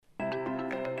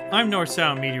I'm North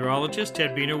Sound meteorologist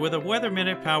Ted Beener with a Weather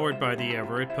Minute powered by the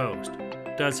Everett Post.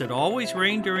 Does it always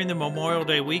rain during the Memorial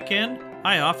Day weekend?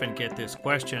 I often get this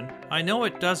question. I know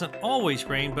it doesn't always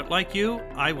rain, but like you,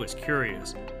 I was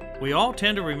curious. We all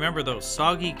tend to remember those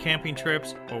soggy camping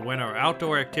trips or when our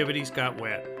outdoor activities got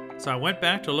wet. So I went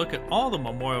back to look at all the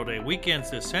Memorial Day weekends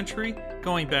this century,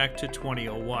 going back to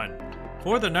 2001.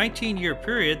 For the 19-year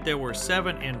period, there were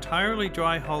 7 entirely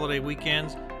dry holiday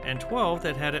weekends and 12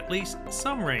 that had at least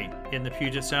some rain in the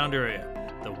Puget Sound area.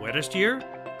 The wettest year?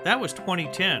 That was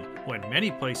 2010, when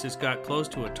many places got close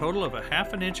to a total of a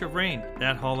half an inch of rain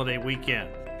that holiday weekend.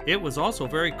 It was also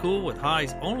very cool with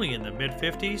highs only in the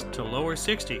mid-50s to lower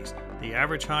 60s. The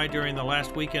average high during the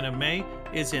last weekend of May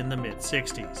is in the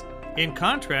mid-60s. In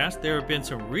contrast, there have been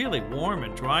some really warm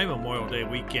and dry Memorial Day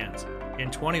weekends.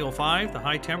 In 2005, the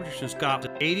high temperatures got to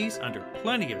 80s under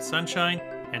plenty of sunshine,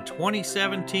 and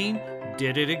 2017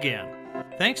 did it again.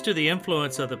 Thanks to the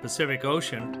influence of the Pacific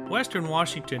Ocean, western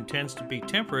Washington tends to be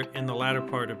temperate in the latter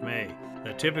part of May.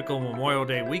 The typical Memorial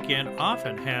Day weekend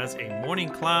often has a morning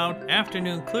cloud,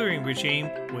 afternoon clearing regime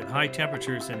with high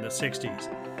temperatures in the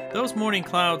 60s. Those morning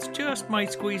clouds just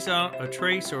might squeeze out a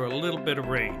trace or a little bit of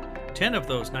rain. 10 of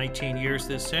those 19 years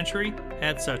this century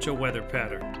had such a weather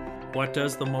pattern. What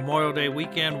does the Memorial Day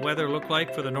weekend weather look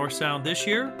like for the North Sound this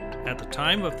year? At the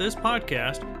time of this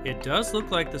podcast, it does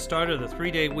look like the start of the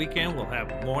 3-day weekend will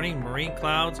have morning marine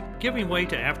clouds giving way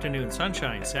to afternoon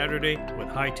sunshine Saturday with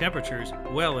high temperatures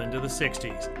well into the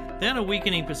 60s. Then a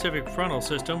weakening Pacific frontal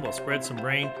system will spread some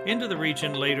rain into the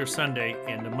region later Sunday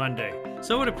into Monday.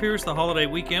 So it appears the holiday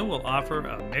weekend will offer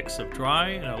a mix of dry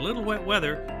and a little wet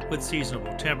weather with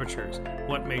seasonable temperatures,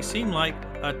 what may seem like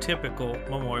a typical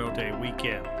Memorial Day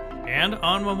weekend. And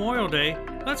on Memorial Day,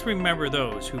 let's remember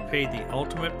those who paid the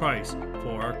ultimate price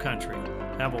for our country.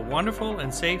 Have a wonderful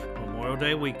and safe Memorial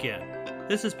Day weekend.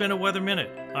 This has been a Weather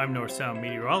Minute. I'm North Sound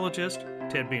meteorologist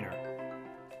Ted Beener.